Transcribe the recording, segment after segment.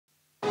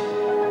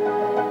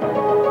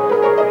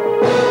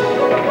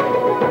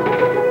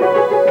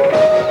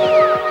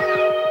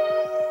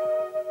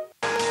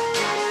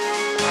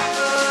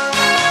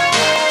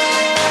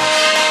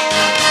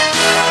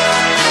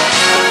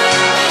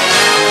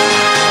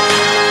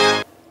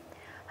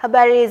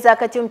Habari za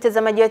wakati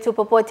mtazamaji wetu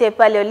popote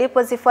pale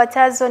ulipo,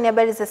 zifuatazo ni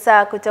habari za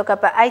saa kutoka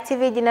hapa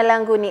ITV. Jina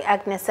langu ni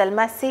Agnes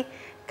Almasi.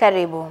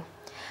 Karibu.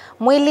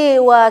 Mwili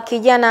wa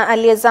kijana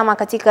aliyezama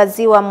katika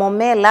ziwa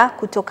Momela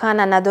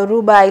kutokana na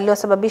dhoruba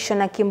iliyosababishwa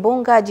na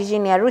kimbunga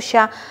jijini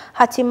Arusha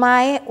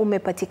hatimaye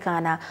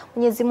umepatikana.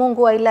 Mwenyezi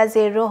Mungu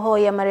ailaze roho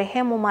ya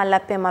marehemu mahali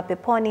pema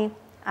peponi.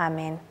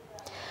 Amen.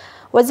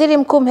 Waziri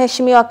Mkuu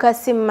Mheshimiwa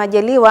Kassim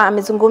Majaliwa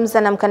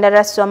amezungumza na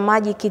mkandarasi wa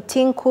maji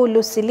Kitinku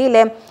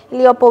Lusilile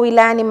iliyopo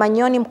wilayani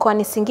Manyoni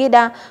mkoani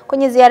Singida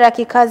kwenye ziara ya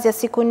kikazi ya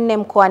siku 4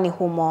 mkoani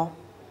humo.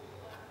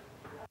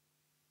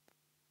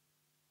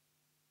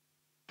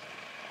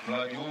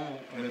 Mradi huu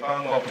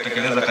umepangwa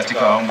kutekeleza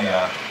katika awamu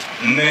ya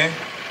 4,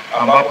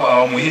 ambapo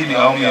awamu hii ni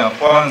awamu ya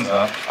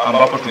kwanza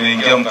ambapo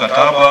tumeingia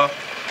mkataba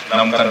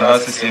na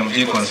mkandarasi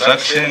CMG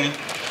Construction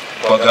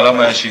kwa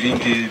gharama ya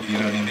shilingi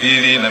bilioni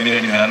 2 na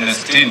milioni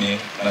 460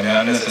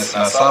 na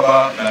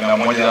 437 na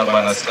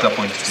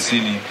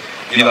 146.90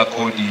 bila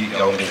kodi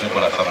ya ongezeko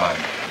la thamani.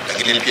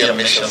 Lakini pia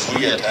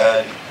ameshazuia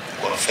tayari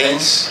kwa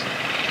fence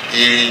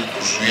ili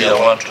kuzuia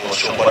watu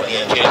wasiokuwa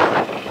nia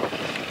njema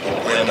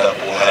kwenda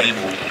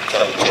kuharibu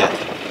kitabu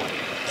chetu.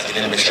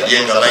 Lakini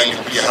nimeshajenga line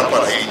kuja hapa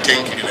na hii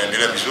tanki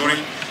linaendelea vizuri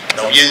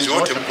na ujenzi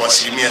wote mko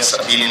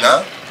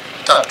 73%.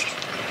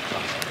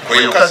 Kwa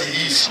hiyo kazi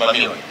hii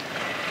isimamiwe.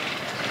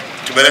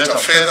 Tumeleta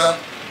fedha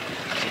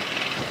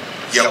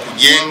ya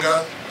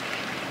kujenga,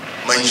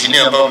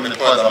 mainjinia ambao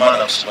wamepewa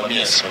dhamana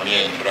kusimamia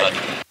mradi.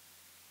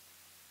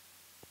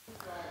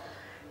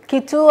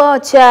 Kituo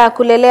cha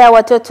kulelea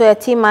watoto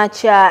yatima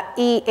cha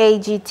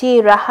EAGT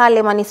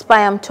Rahale Manispaa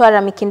ya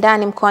Mtwara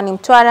Mikindani mkoani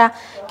Mtwara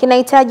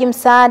kinahitaji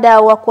msaada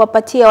wa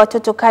kuwapatia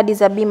watoto kadi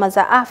za bima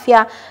za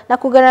afya na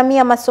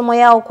kugharamia masomo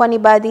yao, kwani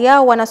baadhi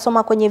yao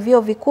wanasoma kwenye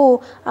vyuo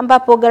vikuu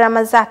ambapo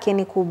gharama zake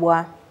ni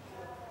kubwa.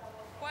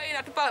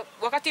 Inatupa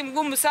wakati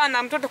mgumu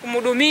sana mtoto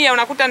kumhudumia,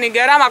 unakuta ni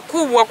gharama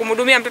kubwa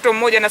kumhudumia mtoto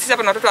mmoja, na sisi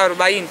hapa na watoto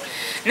 40.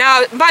 Na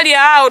mbali ya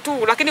hao tu,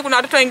 lakini kuna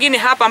watoto wengine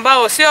hapa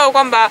ambao sio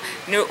kwamba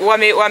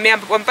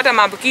wamepata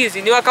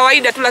maambukizi, ni wa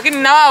kawaida tu, lakini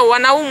na wao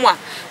wanaumwa.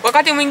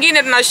 Wakati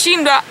mwingine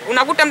tunashindwa,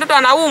 unakuta mtoto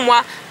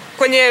anaumwa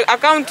kwenye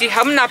akaunti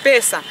hamna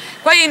pesa.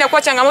 Kwa hiyo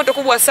inakuwa changamoto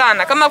kubwa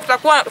sana. Kama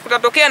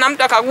kutatokea na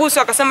mtu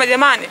akaguswa akasema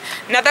jamani,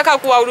 nataka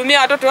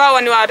kuwahudumia watoto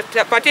hawa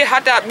niwapatie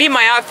hata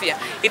bima ya afya,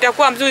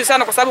 itakuwa mzuri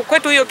sana, kwa sababu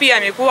kwetu hiyo pia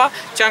imekuwa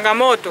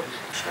changamoto.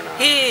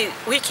 Hii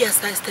wiki ya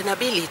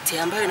sustainability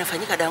ambayo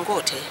inafanyika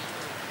Dangote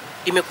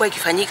imekuwa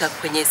ikifanyika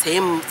kwenye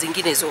sehemu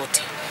zingine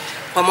zote.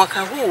 Kwa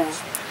mwaka huu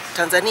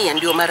Tanzania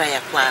ndio mara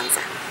ya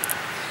kwanza.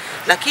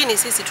 Lakini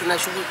sisi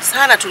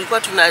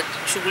tulikuwa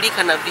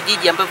tunashughulika na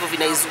vijiji ambavyo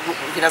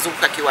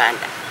vinazunguka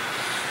kiwanda.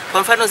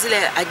 Kwa mfano zile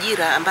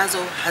ajira ambazo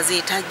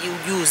hazihitaji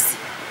ujuzi,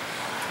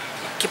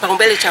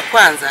 kipaumbele cha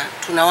kwanza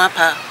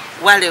tunawapa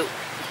wale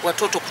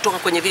watoto kutoka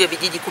kwenye vile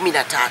vijiji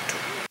 13.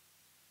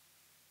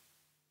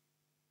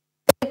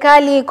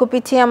 Serikali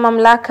kupitia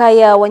mamlaka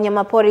ya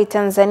wanyamapori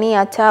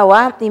Tanzania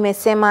TAWA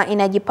imesema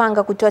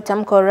inajipanga kutoa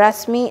tamko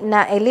rasmi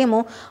na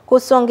elimu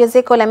kuhusu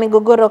ongezeko la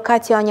migogoro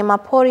kati ya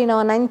wanyamapori na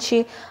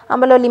wananchi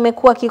ambalo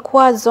limekuwa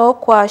kikwazo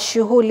kwa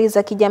shughuli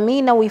za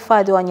kijamii na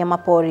uhifadhi wa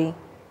wanyamapori.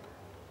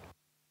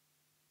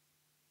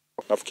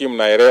 Nafikiri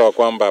mnaelewa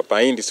kwamba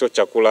mahindi sio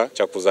chakula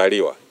cha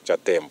kuzaliwa cha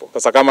tembo.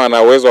 Sasa kama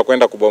ana uwezo wa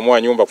kwenda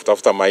kubomoa nyumba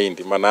kutafuta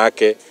mahindi, maana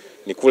yake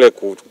ni kule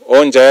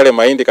kuonja yale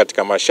mahindi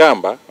katika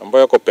mashamba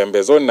ambayo yako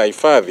pembezoni na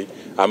hifadhi,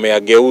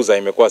 ameyageuza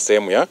imekuwa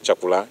sehemu ya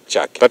chakula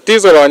chake.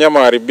 Tatizo la wanyama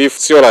waharibifu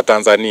sio la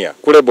Tanzania.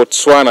 Kule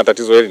Botswana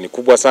tatizo hili ni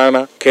kubwa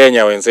sana.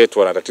 Kenya wenzetu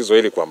wana tatizo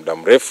hili kwa muda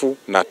mrefu,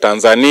 na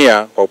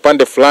Tanzania kwa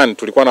upande fulani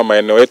tulikuwa na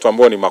maeneo yetu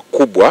ambayo ni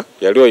makubwa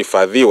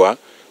yaliyohifadhiwa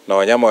na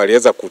wanyama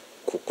waliweza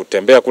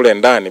kutembea kule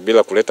ndani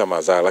bila kuleta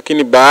madhara.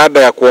 Lakini baada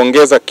ya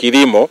kuongeza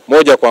kilimo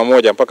moja kwa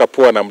moja mpaka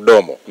pua na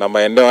mdomo na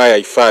maeneo haya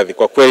hifadhi,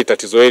 kwa kweli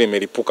tatizo hili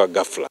limelipuka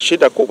ghafla.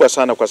 Shida kubwa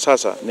sana kwa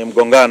sasa ni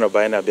mgongano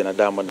baina ya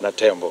binadamu na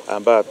tembo,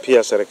 ambao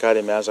pia serikali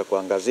imeanza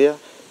kuangazia,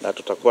 na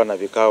tutakuwa na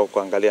vikao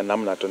kuangalia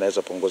namna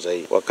tunaweza punguza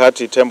hii.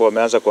 Wakati tembo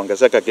wameanza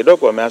kuongezeka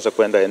kidogo, wameanza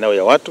kwenda eneo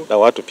ya watu, na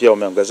watu pia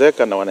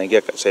wameongezeka na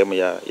wanaingia sehemu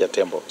ya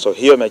tembo. So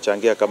hiyo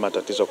imechangia kama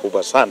tatizo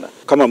kubwa sana.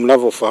 Kama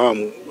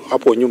mnavyofahamu,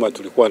 hapo nyuma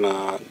tulikuwa na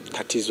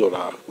tatizo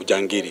la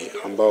ujangili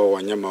ambao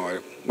wanyama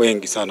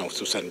wengi sana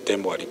hususan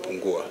tembo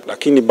walipungua.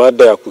 Lakini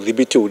baada ya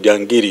kudhibiti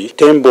ujangili,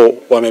 tembo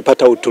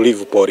wamepata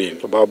utulivu porini,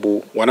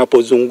 sababu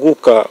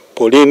wanapozunguka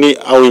porini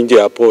au nje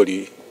ya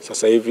pori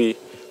sasa hivi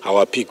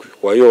hawapigwi,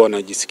 kwa hiyo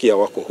wanajisikia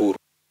wako huru.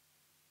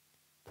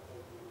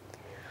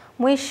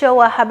 Mwisho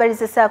wa habari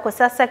za saa kwa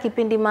sasa.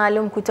 Kipindi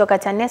maalum kutoka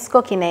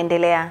TANESCO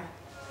kinaendelea.